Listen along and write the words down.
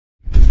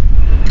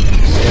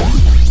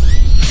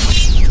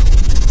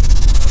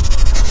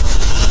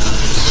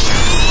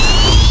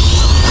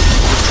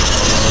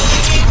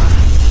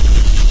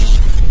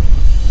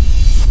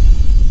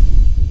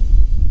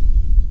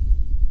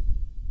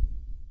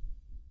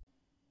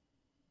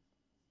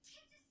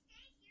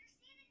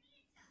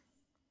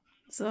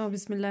So,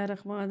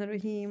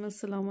 Bismillahirrahmanirrahim.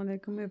 Assalamu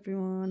alaikum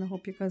everyone. I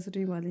hope you guys are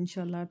doing well,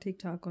 inshallah. ठीक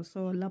ठाक हो.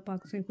 So, अल्लाह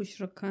पाक से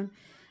खुश रखन,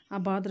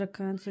 आबाद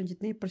रखन. So,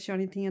 जितनी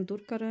परेशानी थी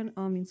दूर करन.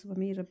 आमीन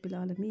सुबह रब्बिल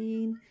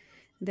आलमीन.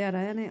 देर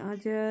आया ने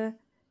आज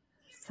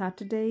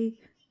सैटरडे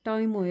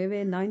टाइम होए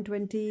वे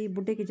 9:20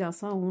 बुढ़े की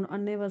जासा हूँ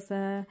अन्ने वस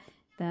है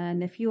ते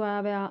नेफ्यू आया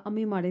वे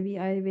अम्मी माड़े भी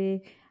आए वे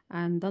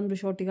एंड दन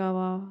बशोटी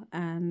गावा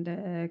एंड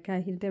क्या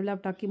ही टेबल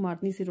टाकी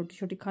मारनी सी रोटी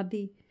छोटी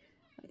खाधी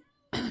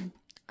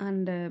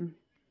and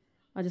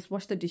I just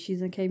washed the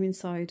dishes and came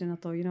inside and I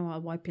thought, you know,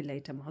 I'll wipe it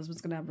later. My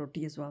husband's going to have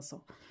roti as well,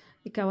 so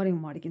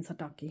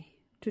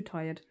too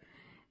tired.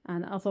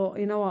 And I thought,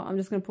 you know what, I'm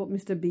just going to put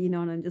Mr. Bean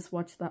on and just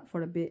watch that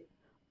for a bit.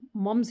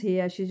 Mom's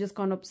here, she's just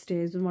gone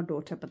upstairs with my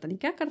daughter. Pata nahi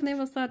kya karne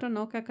wasa, I don't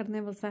know kya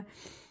karne wasa.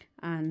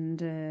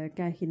 And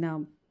kya hi na,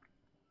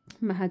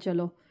 maha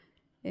chalo,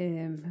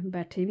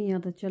 बैठे भी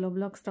हैं तो चलो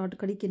blog start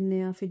करी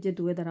किन्ने हैं फिर जे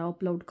दुए दरा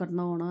अपलोड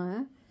करना होना है.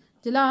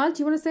 Jalal, do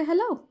you want to say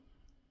hello?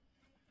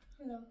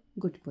 Hello.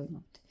 Good boy,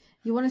 Mom.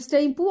 You want to stay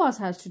in Pua's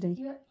house today?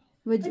 Yeah.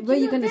 Where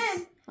you going to...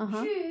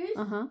 Shoes,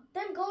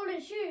 them golden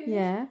shoes.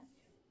 Yeah.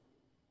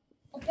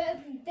 Better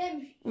than them.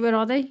 Where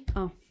are they?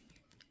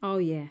 Oh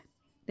yeah.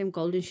 Them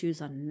golden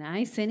shoes are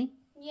nice, ain't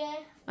they? Yeah.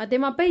 Are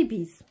they my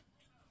babies?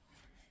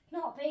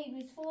 Not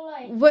babies, for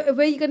like... Where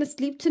are you going to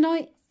sleep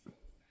tonight?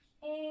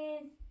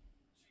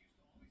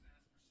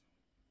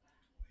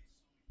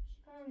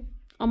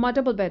 On my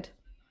double bed?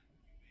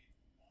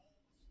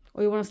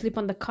 Or you want to sleep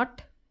on the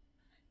cot?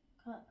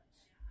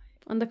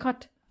 On the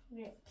cot?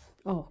 Yeah.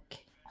 Oh,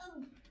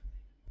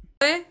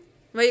 okay.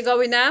 Where you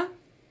going now?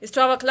 It's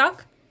 12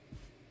 o'clock?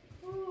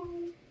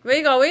 Where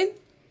you going?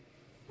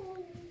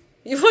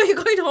 What are you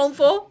going home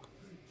for?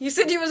 You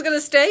said you was going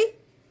to stay?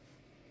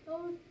 I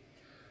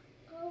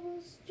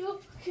was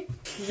joking.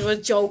 You were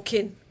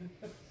joking.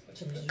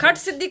 खट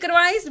सिद्धि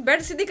करवाई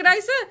bed सिद्धि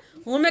कराई से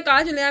हूं मैं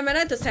काज लिया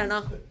मैंने तो सहना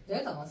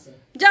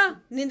जा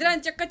नींदरा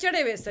चक्कर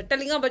चढ़े वे से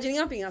टलियां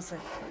बजनियां पियां से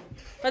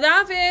खुदा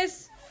हाफिज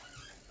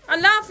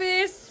अल्लाह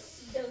हाफिज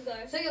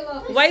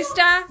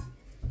वाइस्टा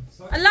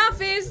अल्लाह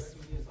हाफिज.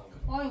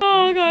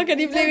 Oh God, can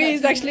you believe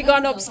he's actually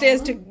gone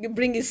upstairs to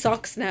bring his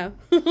socks now?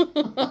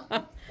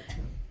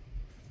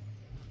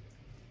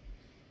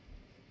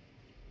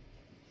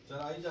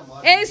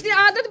 इसकी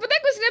आदत पता है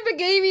किसने पे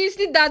गई हुई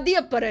इसकी दादी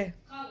अपर है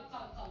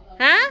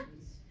हैं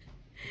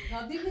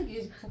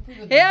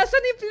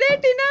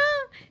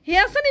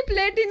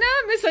प्लेट ना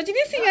मैं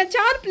सोचनी सी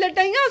 4 प्लेट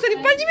आई असनी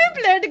 5वीं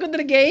प्लेट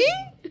कुदर गई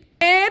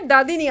ए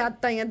दादी नहीं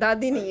आता है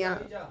दादी नहीं आ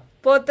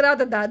पोतरा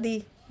तो दादी.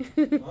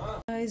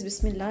 Guys,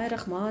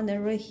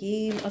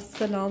 Bismillahirrahmanirrahim.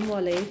 Assalamu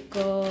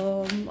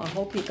alaikum. I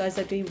hope you guys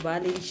are doing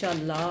well,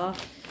 inshallah.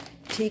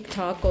 ठीक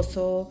ठाक हो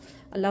सो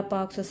अल्लाह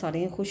पाक से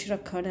सारे खुश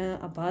रखन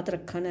आबाद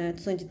रखन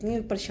तुसें जितनी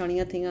भी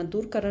परेशानियां थी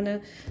दूर करन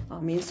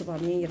आमीन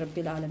सुभामीन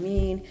रब्बिल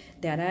आलमीन.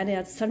 देरा ने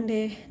अज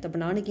संडे तो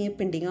बनाने की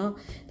भिंडियां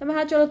तो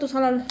मैं चलो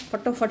तुसां नाल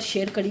फटोफट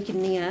शेयर करी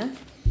किन्नी है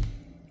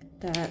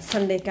तो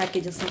संडे कह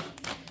के जैसा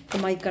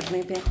कमाई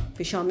करने पे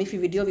फिर शामी फिर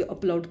वीडियो भी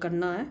अपलोड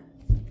करना है.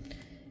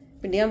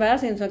 भिंडियां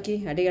वैसे इन कि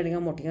एडी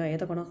एडियां मोटियां ये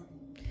तो बना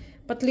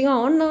पतलियां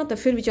होन ना तो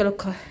फिर भी चलो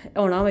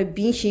होना भाई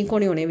 20 शीक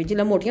होने होने भी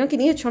जिला मोटियां कि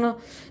नहीं अच्छा ना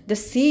द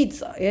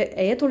सीड्स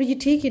ये थोड़ी जी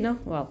ठीक ही ना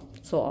वाह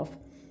सो ऑफ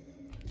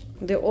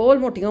दे ऑल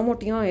मोटियां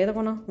मोटियां ये तो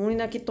बना हूँ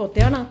ना कि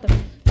तोत्या ना तो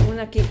हूँ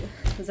ना कि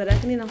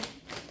जरूरत नहीं ना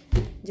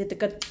जे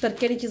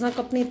तरके दी चीज़ां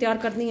कपनी तैयार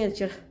करनी है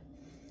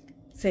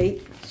सही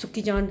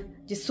सुक्की जान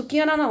जे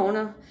सुक्कियां ना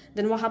होना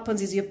then what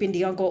happens is your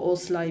भिंडियां गो ऑल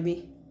स्लाइमी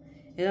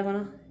ये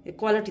बना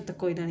क्वालिटी तक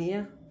कोई नहीं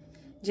है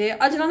जे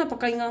अज ना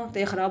पकाइयां तो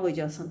ये खराब हो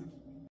जासन.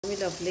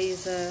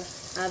 प्लीज़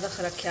अदरक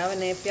रखा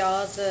मैंने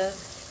प्याज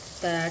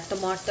तो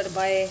टमाटर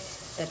पाए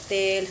तो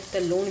तेल तो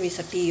लून भी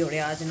सट्टी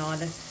ओड़िया अज नाल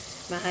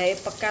मैं ये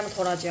पक्का ना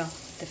थोड़ा जहा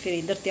तो फिर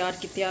इधर तैयार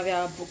किया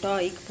हुआ बूटा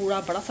एक पूरा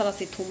बड़ा सारा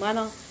सी थूम है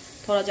ना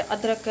थोड़ा जहा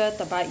अदरक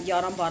तो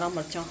 11-12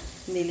 मिर्चां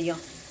नीलियां.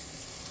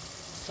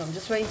 So I'm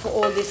just waiting for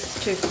all this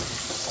to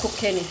cook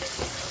नहीं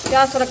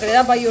प्याज थोड़ा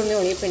गलेदा पाई उड़ने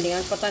होनी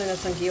भिंडियां पता नहीं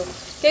संगियो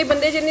कई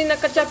बंदे जिन्नी ना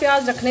कच्चा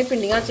प्याज रखने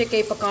भिंडियां च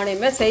कई पकाने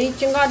मैं सही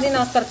चंगा नहीं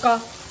ना तड़का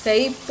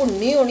सही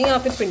भुननी होनी है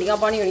फिर भिंडियां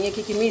पानी होनी है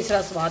क्योंकि मीं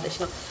इसरा स्वाद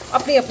अच्छा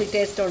अपनी अपनी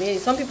टेस्ट होनी है.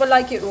 Some people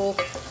like it row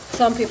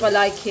some people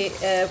like it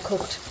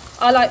cooked.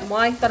 I like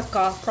my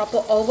tadka proper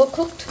over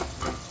cooked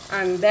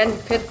and then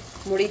फिर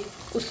मुड़ी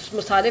उस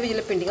मसाले में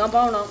जिसले भिंडियां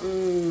पाना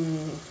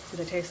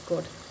the taste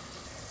good.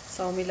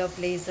 So me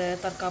lovelies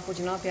तड़का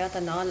भुजना पिया तो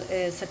नाल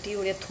सट्टी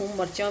उड़े थूम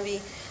मर्चां भी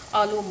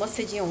आलू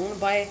मस्से जी हून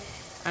बाए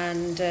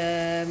एंड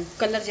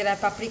कलर जरा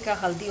पापरिका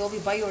हल्दी वो भी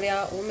बाई उड़िया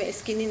वो मैं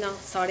इसकी नहीं ना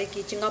साड़े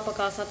की चंगा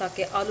पका सा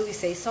ताकि आलू भी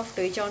सही सॉफ्ट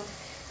हो जान.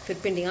 फिर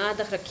भिंडियां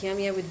अदरक रखियां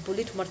भी विद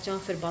बुलिट मर्चां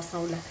फिर बस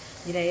आउला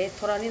जरा ये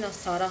थोड़ा नहीं ना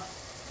सारा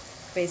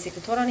बेसिक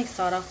थोड़ा नहीं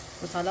सारा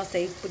मसाला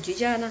सही भुजी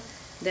जाए ना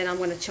then I am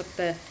gonna chuck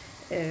the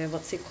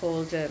what's it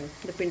called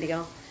the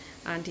भिंडियां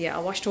and yeah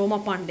I washed all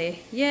my Pandey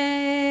ये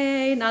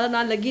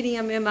नाल लगी रही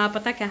है मैं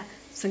पता क्या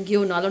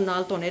संगियो नालों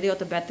नाल धोने रहो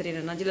तो बेहतर ही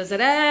रहना जिला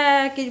जरा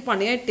कि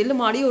भांडियां टिल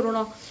माड़ी हो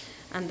रोना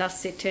and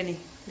that's it any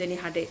then you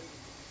had it.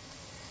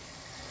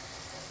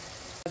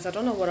 I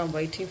don't know what I'm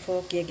waiting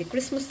for कि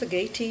Christmas the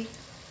gate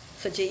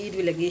सच्ची ईद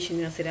भी लगी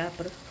शिना सिरा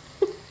पर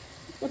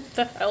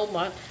the hell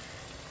man,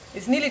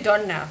 it's nearly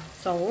done now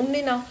so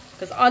only now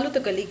because आलू तो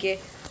गली के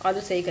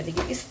आलू सही कर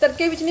देगी इस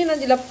तड़के विच नहीं ना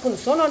जिला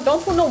भुनसो ना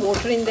don't put no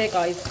water in there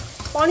guys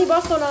पानी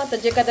बस होना तो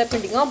जे कहते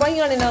भिंडियां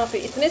बाइयां ने ना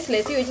फिर इतने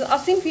स्लेसी हुई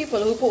I've seen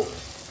people who put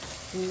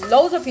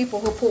loads of people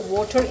who put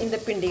water in the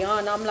pindiyan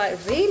and I'm like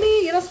really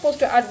you're not supposed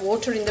to add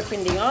water in the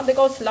pindiyan they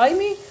go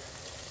slimy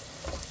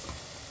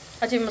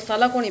अच्छा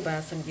मसाला को नहीं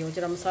पाया संगी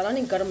जरा मसाला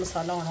नहीं गर्म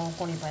मसाला होना वो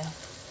को नहीं पाया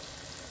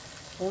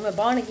वो मैं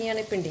बाण गई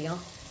ने भिंडियां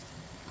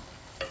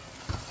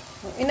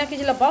इन्हें की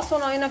जिला बस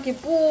होना इन्हें की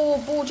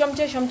पू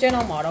चमचे शमचे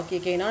ना मारो कि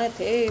इन्हें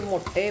थे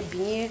मोटे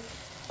बिए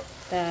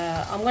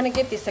I'm gonna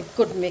get this a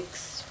good mix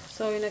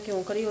so इन्हें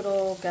क्यों करी और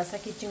गैसा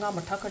की चिंगा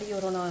मठा करी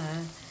और ना है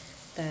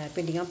तो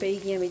भिंडियां पे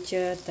गई विच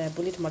तो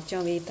बुलिट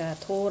मर्चां भी तो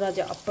थोड़ा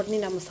जा अपर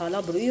नहीं ना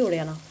मसाला बरुई हो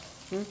रहा ना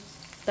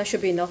that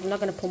should be enough I'm not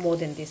gonna put more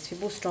than this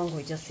बहुत strong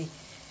हो जैसी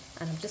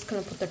and I'm just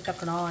gonna put the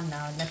takna on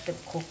now and let them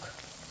cook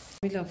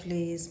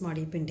lovely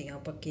माड़ी भिंडियां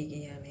पक्की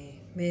गई ने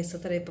मैं इस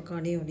तरह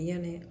पकानी होनी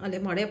ने हले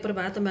माड़े उपर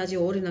बाय तो मैं अजे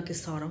और इना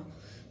किसाना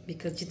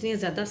बिकॉज जितनी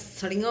ज़्यादा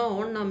सड़ियां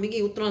होन ना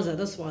मिगी उतना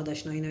ज़्यादा स्वाद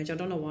आना इन्हें I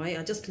don't know why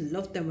I just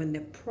love them when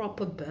they're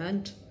proper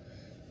burnt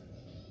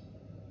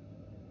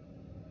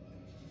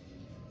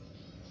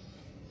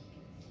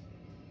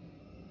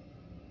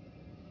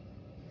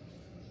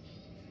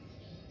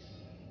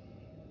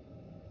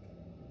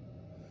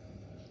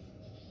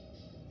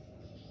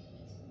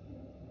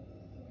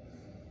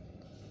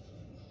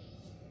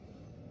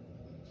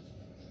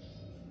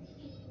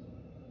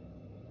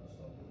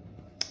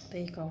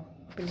There you go.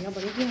 भिंडियां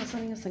बड़ी गई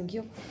आसानी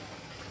संगियो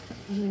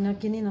इन्हें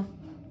कि नहीं ना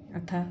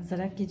अच्छा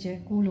ज़रा कीजिए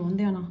कूल होने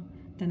देना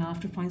then I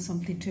have to find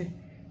something to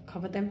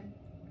cover them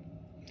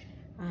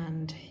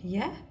and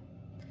yeah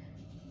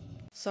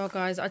so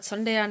guys आज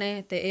संडे आने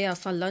ते ए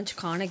असा लंच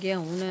खाने गए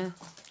हूँ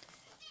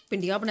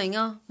भिंडियां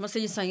बनाइयां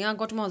मसे जिसाइयां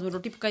गोट माज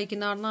रोटी पकाई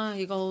किनार ना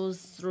he goes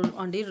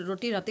अंडी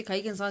रोटी राती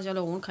खाई किन सा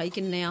चलो हूँ खाई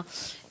किन्ने आ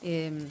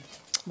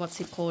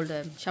what's it called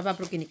शाबा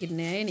पर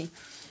किन्ने है नहीं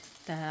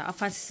I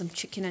fancy some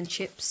chicken and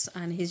chips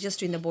and he's just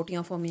doing the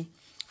botiyan for me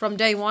from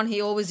day one he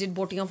always did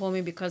botiyan for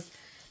me because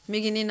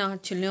migi ni na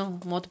chilno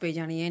mot pe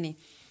jani hai nahi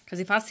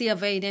because if I see a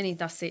vein any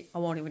that's it I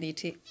won't even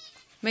eat it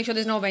make sure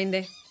there's no vein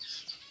there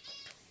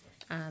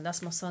and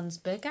that's my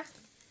son's burger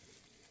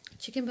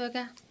chicken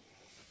burger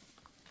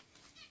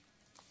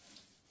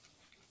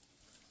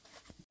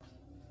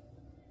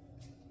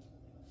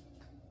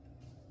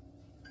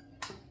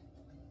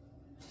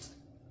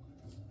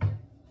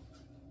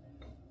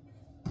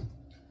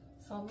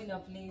so my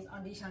lovelies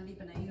अंडी शांडी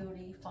बनाई हो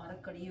रही फारक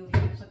कड़ी हो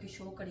रही सबकी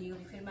show कड़ी हो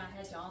रही फिर मैं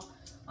है जा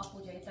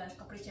आपको जाता है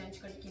कपड़े चेंज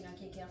करके ना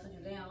कि क्या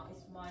सजुले हैं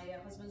it's my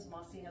husband's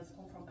Masi has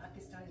come from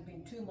Pakistan it's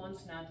been 2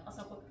 months now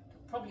also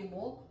probably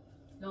more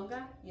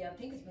longer yeah I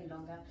think it's been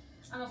longer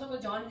and also को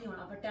जान नहीं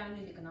होना पर टाइम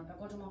नहीं लिखना पे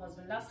go to my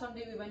husband last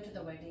Sunday we went to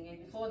the wedding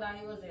and before that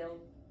he was ill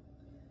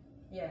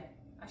yeah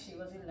actually he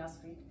was ill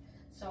last week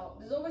so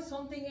there's always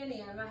something in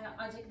here and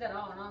I take that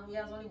on he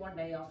has only 1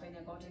 day off and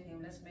I go to him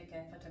let's make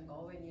effort and go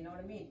and you know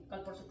what I mean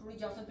kal parso turi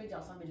jasan pe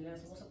jasa mil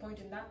raha so what's the point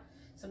in that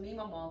so me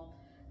my mom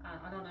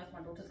I don't know if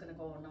my daughter's going to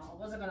go or not I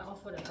wasn't going to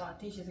offer it but I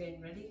think she's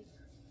getting ready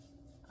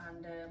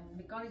and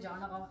nikah nahi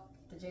jana ka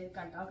to je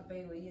घंटा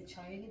पे हुई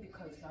अच्छा है नहीं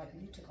because like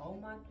we need to go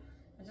man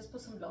I just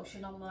put some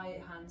lotion on my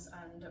hands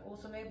and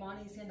also my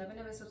bani se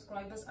nave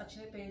subscribers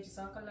achhe page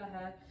jazakallah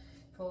hai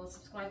for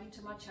subscribing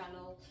to my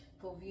channel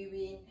for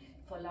viewing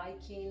for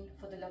liking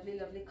for the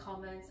lovely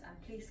comments and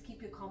please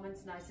keep your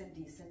comments nice and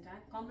decent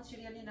comments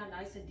really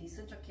nice and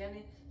decent rakhiya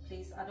ne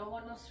please I don't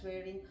want no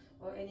swearing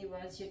or any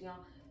words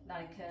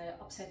like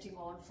upsetting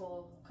on for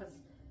because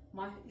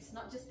it's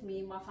not just me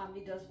my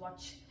family does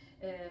watch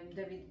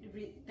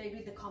they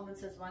read the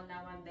comments as well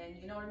now and then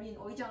you know what I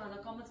mean oi jana na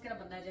comments kera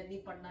banda je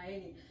nahi padna hai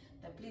nahi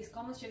तो please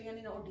comments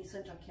really no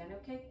decent rakhiya ne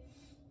okay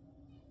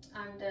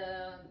and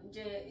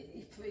je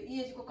if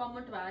ye ko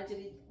comment आया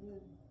जरी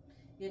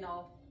you know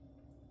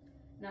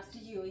nasty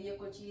जी हुई है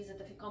कोई चीज़ है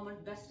तो फिर comment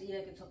best ये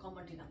है कि तो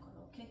कमेंट ही ना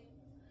करो ओके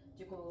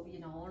जो को ये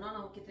ना होना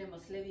ना कितने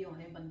मसले भी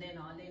होने बंदे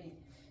ना लेनी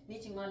नी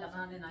चिंगा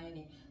लगाने ना ये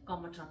नहीं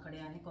कमेंट ना करे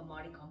आने को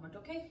मारी कमेंट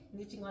ओके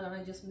नी चिंगा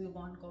लगाने just move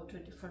on go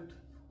to different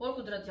और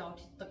कुदरत जाओ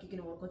तक कि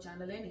और को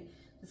चैनल है नहीं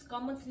दिस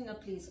कमेंट्स नहीं ना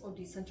प्लीज और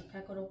डिसेंट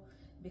रखा करो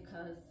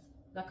बिकॉज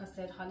like I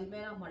said हाली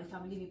में हमारी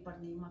फैमिली भी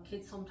पढ़नी my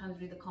kids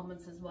sometimes read the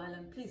comments as well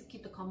and please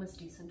keep the comments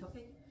decent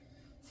okay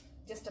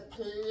just a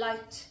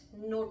polite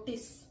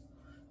notice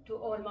to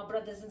all my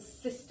brothers and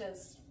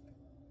sisters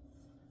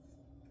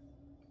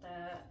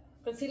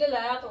concealer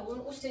लाया तो हूँ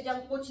उस stage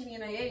में पहुंची भी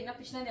ना ये ना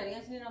पिछले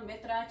दिहाड़ियां ना मैं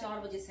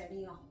 3-4 बजे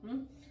सैनी हाँ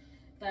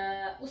तो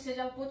उस स्टेज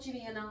में पहुंची भी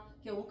है ना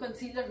कि वो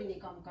कंसीलर भी नहीं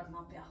काम करना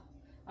पिया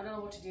I don't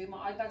know what to do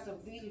my eye bags are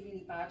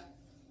really bad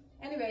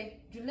anyway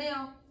जुलने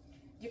आओ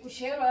जे कुछ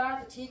शेयर होया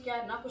तो ठीक है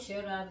ना कुछ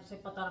शेयर होया तो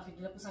पता ना फिर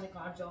जब सारे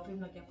कार्ड जाओ फिर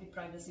ना कि अपनी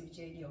प्राइवेसी भी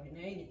चाहिए होनी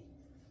नहीं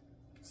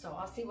so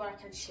I'll see what I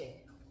can share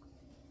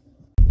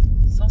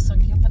so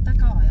संख्या पता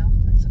क्या आया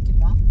मैं सबके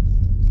पास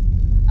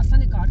असा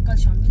ने कार्ड कल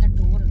शाम में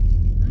tour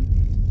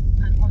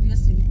and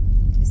obviously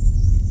this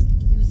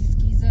use is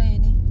keys है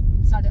नहीं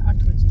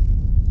 8:30 बजे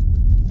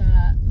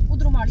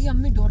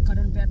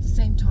at the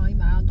same time.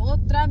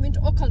 2-3 minute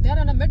ओ खलदे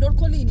रहना मैं डोर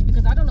खोली नहीं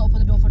because I don't open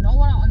the door for no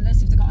one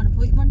unless if they got an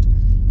appointment.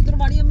 इधर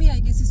हमारी अम्मी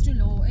आएगी sister in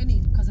law any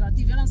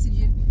खजराती रहना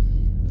सीजे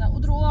ता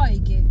उधर वो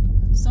आएगी.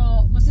 So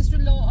my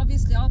sister-in-law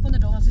obviously open the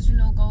door. My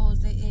sister-in-law goes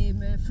the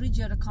fridge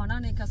रखाना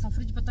ने कैसा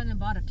fridge पता नहीं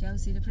बाहर रखा है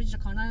उसी ने fridge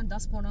रखाना है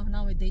 10 पौना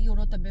ना वे दे ही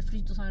और तब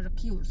fridge तो सारे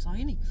रखी और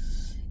सारे नहीं.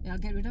 Yeah,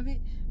 get rid of it.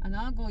 And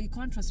I go, you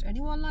can't trust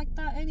anyone like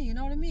that, any, you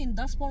know what I mean?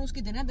 10 पौन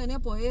उसकी देने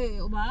पोए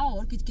वाह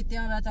और कितने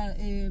आया था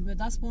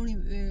 10 पौन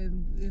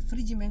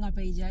fridge महंगा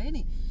पे जाए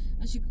नहीं.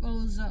 And she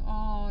goes,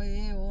 oh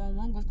yeah, oh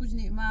man goes कुछ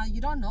नहीं man,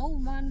 you don't know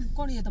man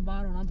कौन ये तो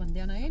बाहर होना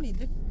बंदे ना ये नहीं.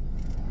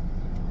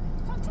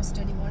 Can't trust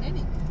anyone,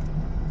 any.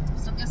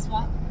 So guess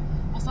what?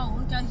 Also,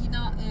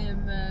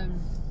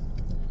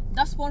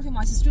 that's one for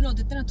my sister-in-law.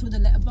 They threw the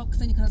letterbox.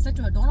 Then I said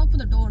to her, "Don't open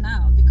the door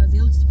now because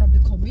he'll just probably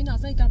come in." I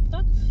said,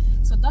 "Captain."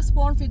 So that's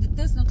one for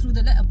this. Now through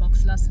the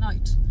letterbox last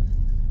night.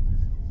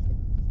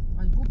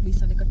 I hope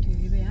Lisa they got to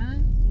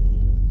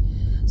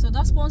So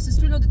that's one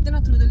sister-in-law. They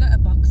threw the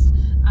letterbox,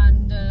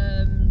 and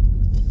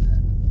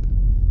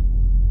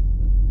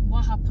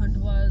what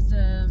happened was.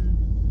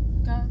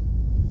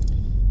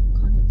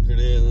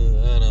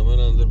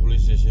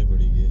 police station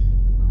पड़ी गई.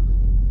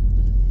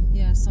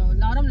 Yeah, so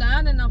alarm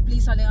लाया ने ना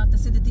police वाले आते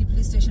सीधे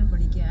police station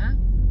पड़ी गया है.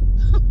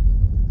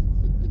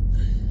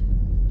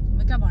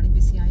 मैं क्या बानी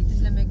बिसी आई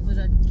इसलिए मैं कुछ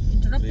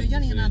इंटरप्ट हो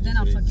जानी ना then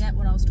I forget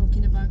what I was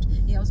talking about.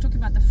 Yeah, I was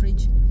talking about the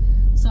fridge.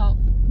 So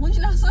मुझे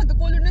लगा तो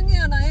कोल नंगे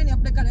आना है नहीं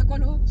अपने घर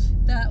कोलो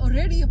तो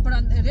already पर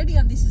ready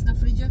and this is the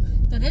fridge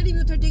तो ready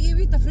भी उठेगी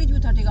भी तो fridge भी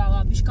उठेगा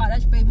आप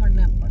बिस्काराज पे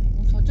मरने पर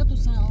सोचो तुम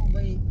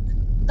भाई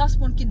 10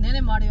 पौंड किन्ने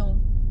ने मारे हो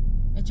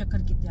ये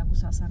चक्कर कितने आपको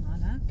सासा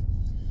नाल है.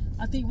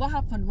 I think what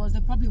happened was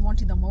they probably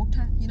wanted the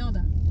motor, you know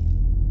that,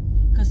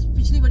 because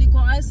पिछली बड़ी को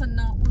आए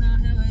सन्ना उन्हें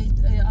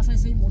है आसानी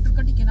से मोटर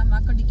कटी के ना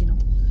मैं कटी के ना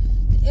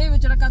ये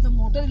बेचारा का तो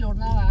मोटर ही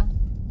लोड़ना है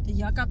तो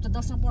यहाँ का अब तो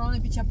 10 पौना ने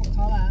पीछे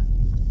पका हुआ है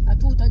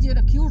तू तो जी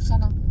रखी उठ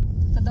सना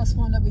तो 10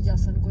 पौना भी जा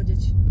सन को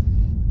जिच.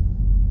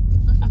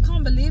 I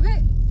can't believe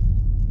it.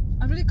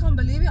 I really can't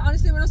believe it.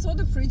 Honestly, when I saw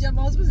the fridge,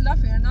 my husband's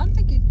laughing and I'm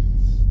thinking,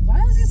 why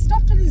has he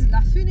stopped and he's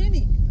laughing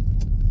any?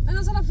 And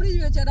I saw the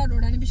fridge बेचारा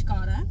लोड़ा नहीं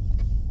बिस्कार है.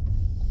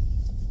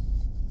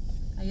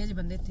 ये जो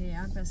बंदे थे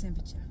यार पैसे के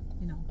पीछे,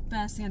 you know,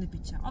 पैसे के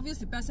पीछे.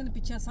 Obviously पैसे के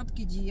पीछे सब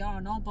की जी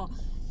यार ना पर,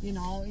 you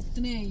know,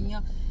 इतने ही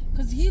यार.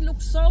 Because he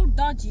looks so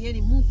dodgy, ये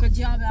नहीं मुँह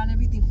कज्जा हुआ है,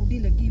 भी इतनी खुदी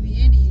लगी हुई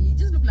है नहीं. He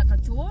just look like a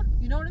chore,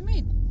 you know what I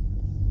mean?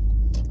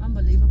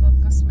 Unbelievable,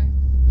 Kasmein.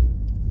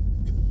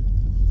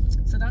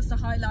 So that's the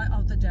highlight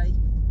of the day.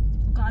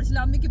 Car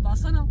चलाने की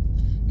बात ना,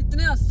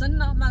 इतने हसन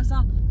ना मैं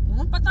ऐसा,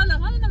 मुझे पता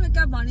लगा ना मैं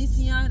क्या बानी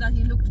सी है, that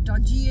he looked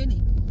dodgy है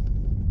नहीं.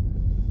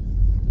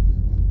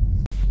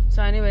 So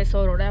anyway,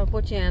 so रोड है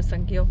पहुंचे हैं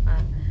संगियो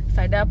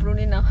साइड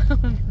अपरूनी ना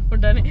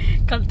उड़ने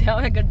कलते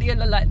हुए गड्डी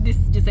वाला दिस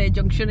जिसे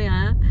जंक्शन है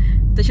आया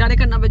तो इशारे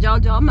करना पे जाओ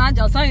जाओ मैं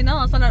जासा ही ना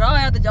आसा ना रहा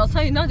है तो जासा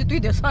ही ना जो तू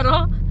देसा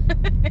रहा.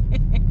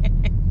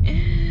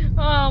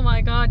 Oh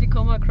my god, you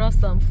come across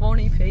some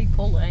funny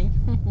people, eh?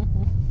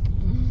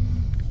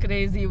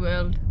 Crazy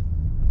world.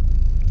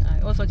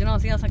 वो सोचना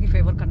असी असा की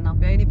फेवर करना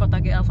पे नहीं पता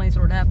कि असा इस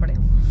रोड है पड़े.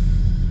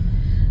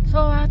 So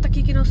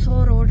तकी की नो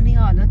सो रोड नहीं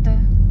हालत है.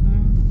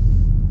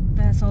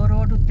 सो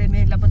रोड उत्ते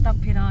में लबता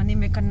फिरानी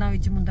में कन्ना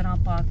विच मुंदरा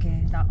पाके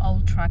दा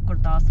ओल्ड ट्रैक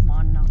गुरदास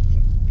मानना.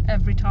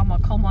 Every time I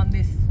come on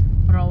this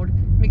road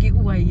मिगी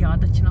उवा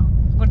याद अचना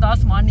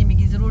गुरदास माननी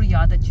मिगी जरूर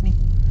याद अचनी.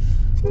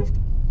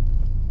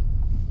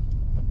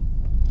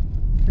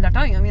 लटा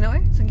हुई मीना वे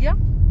संगिया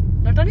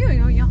लटा नहीं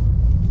हुई यहाँ.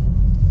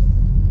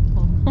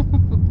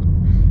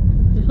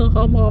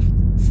 I'm off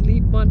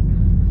sleep man.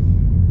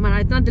 मेरा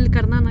इतना दिल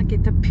करना ना कि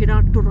तब फिरा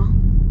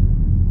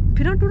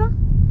टुरा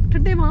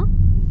ठंडे वहाँ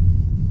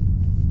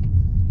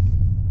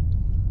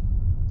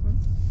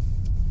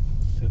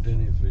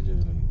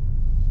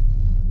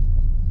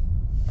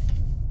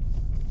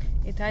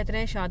इतना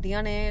इतने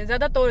शादियां ने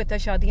ज्यादा तो इतना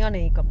शादियां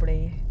नहीं कपड़े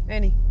है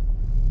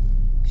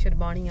नहीं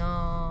शेरवानियां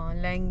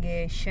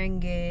लहंगे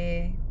शहंगे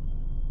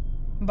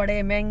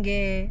बड़े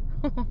महंगे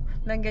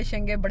लहंगे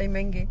शहंगे बड़े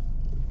महंगे.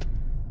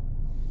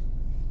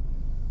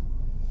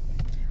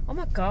 Oh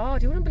my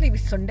god, you wouldn't believe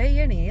it's Sunday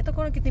है नहीं ये तो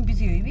कौन कितनी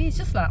busy हुई भी. It's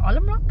just like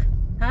Alamrock,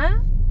 हाँ?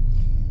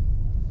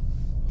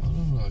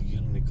 Alamrock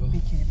यार निकाल. Be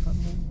careful.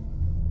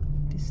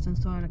 Distance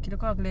तो आ रखी तो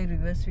अगले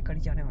रिवर्स भी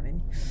कड़ी जाने वाले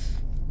नहीं.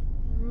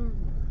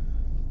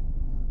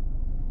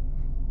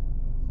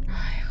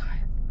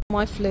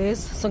 My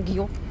flares,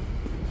 संगियो.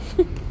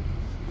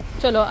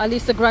 चलो, at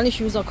least the granny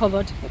shoes are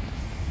covered.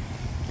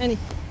 Any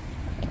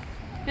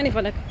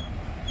फलक.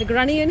 The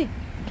granny है नहीं.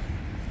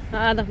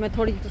 आधा मैं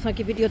थोड़ी तुसा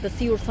की वीडियो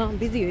दसी और सा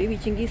बिजी हुई भी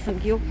चंगी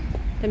संगियो.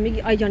 तो मिगी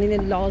आई जानी ने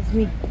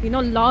लाजमी, you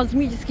know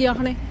लाजमी जिसकी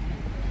आखने.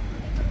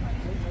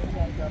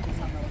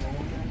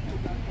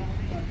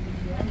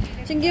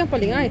 चंगियां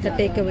पलियां इतना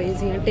टेक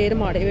अवेज हैं टेर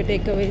मारे हुए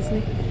टेक अवेज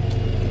ने.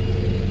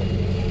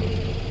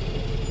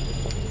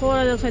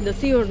 थोड़ा जैसा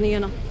दसी और नहीं है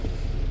ना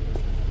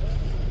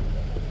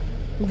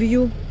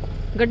व्यू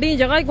गड्डी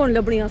जगह ही कौन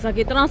लभनी असा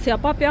कि इतना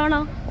स्यापा पिया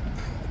ना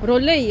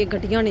रोले ही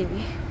गड्डियां ने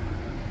भी.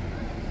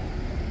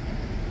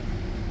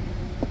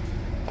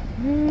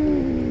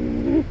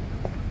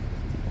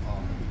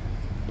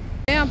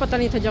 पता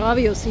नहीं था जगह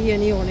भी उसी है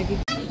नहीं होने की।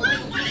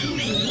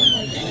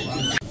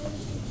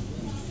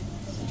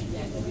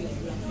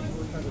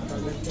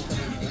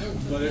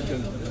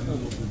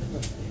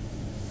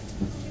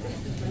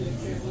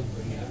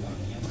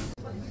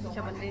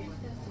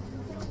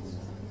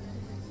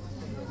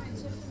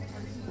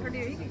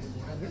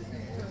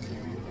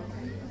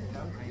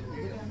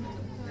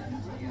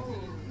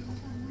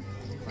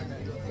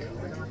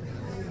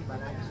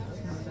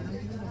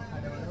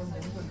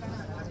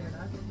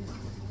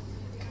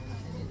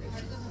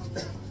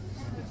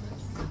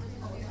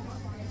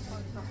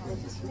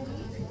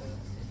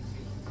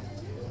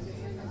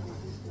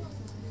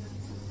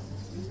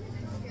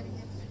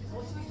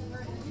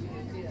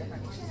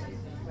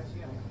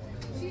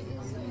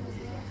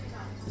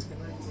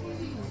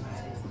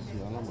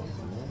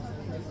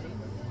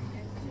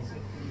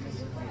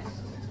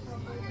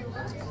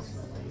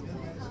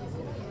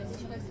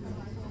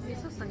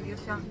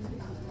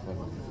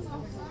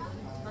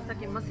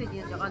 che masih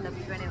dia jaga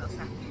nabi bene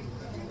wasa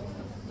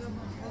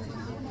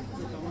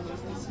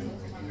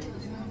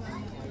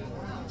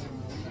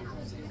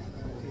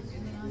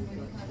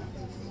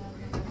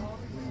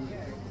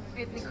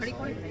इतनी खड़ी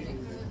कौन है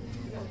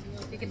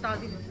ये कि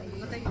ताजी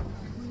बताइए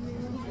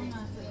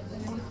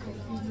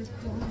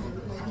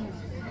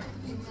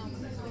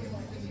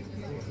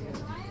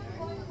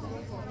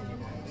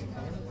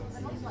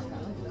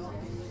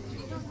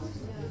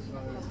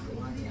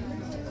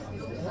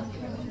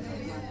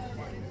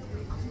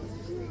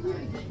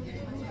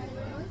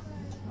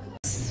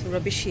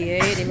रबिश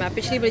है मैं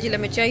पिछली बार जिले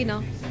में चाहिए ना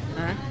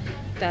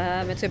तो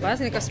मैं से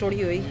बात का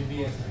स्टोरी हुई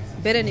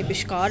better ni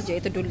bishkar jay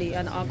to dulli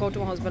and I go to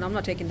my husband I'm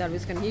not taking that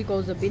risk and he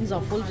goes the bins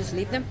are full just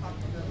leave them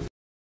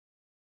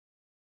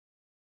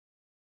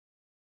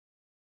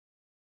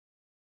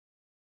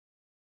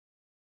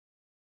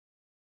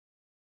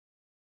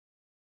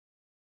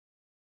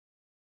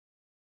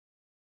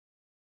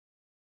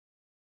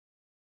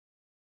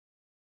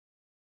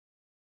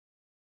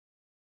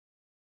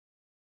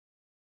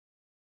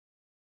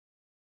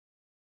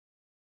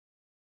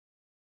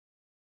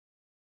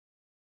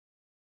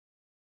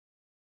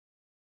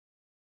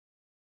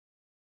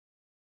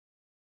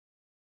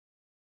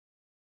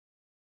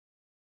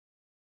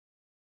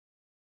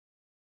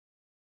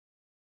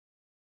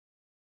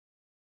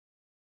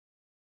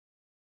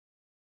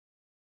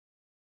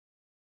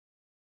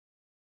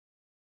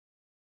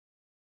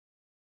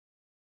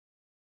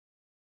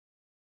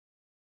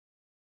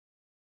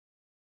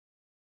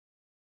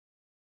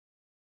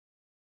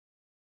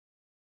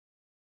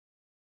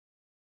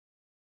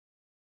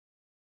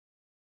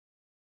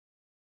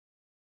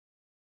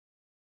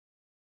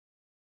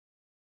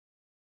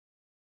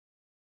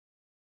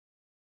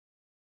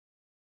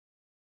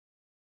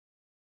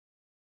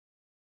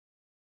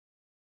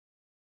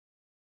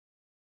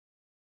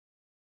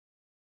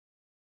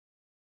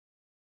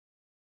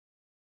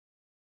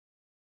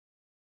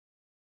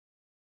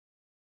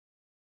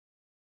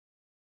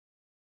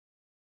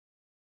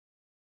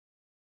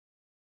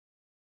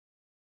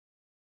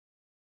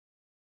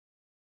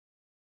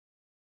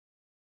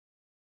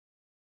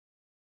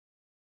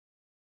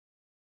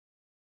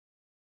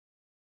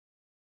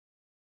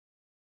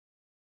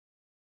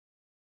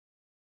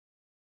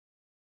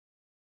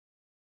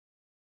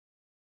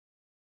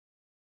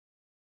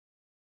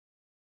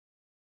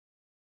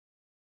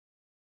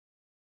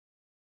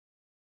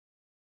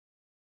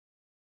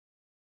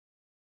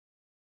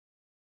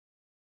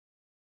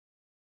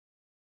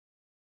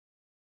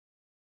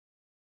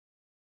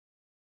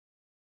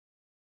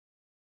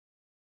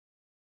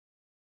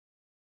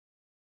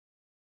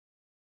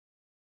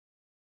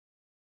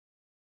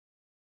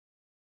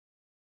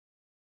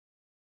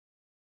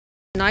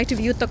night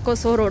view तक को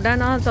सो रोड है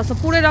ना तो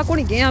सब पूरे रात को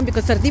नहीं गए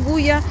बिकॉज सर्दी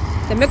हुई है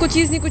तो मैं कोई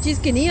चीज़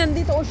की नहीं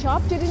आंदी तो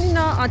शॉप चली नहीं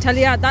ना अच्छा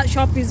लिया that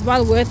shop is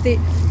well worth it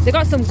they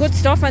got some good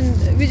stuff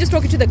and we just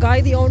talking to the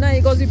guy the owner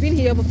he goes we been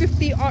here for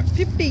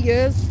 50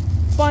 years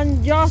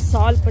 50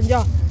 साल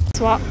 50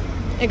 सवा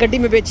एक गड्डी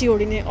में बेची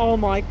होड़ी ने ओह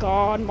माय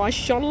गॉड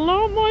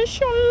माशाल्लाह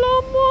माशाल्लाह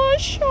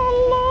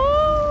माशाल्लाह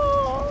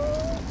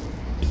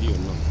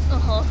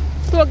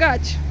तो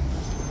गच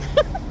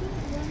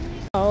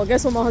oh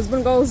guess what my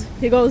husband goes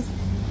he goes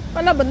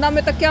पहला बंदा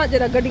में तक क्या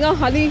जरा गड्डियां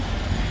खाली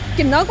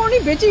किन्ना को नहीं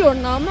बेची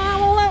उड़ना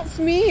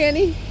मी है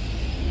नहीं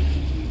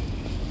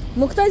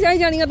मुख्ता जाई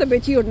जानियां तो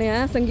बेची उड़ने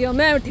हैं संगियो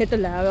मैं ठेठ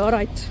लै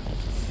राइट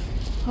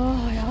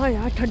हाँ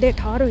यार ठंडे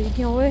ठार हो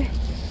गया ओए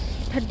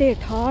ठंडे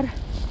ठार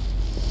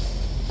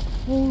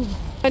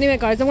anyway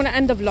guys I'm gonna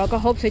end the vlog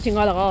I hope से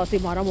चंगा लगा उसी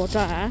मारा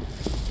मोटा है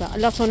तो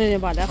अल्लाह सोने ने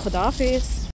वाला खुदा हाफिज़।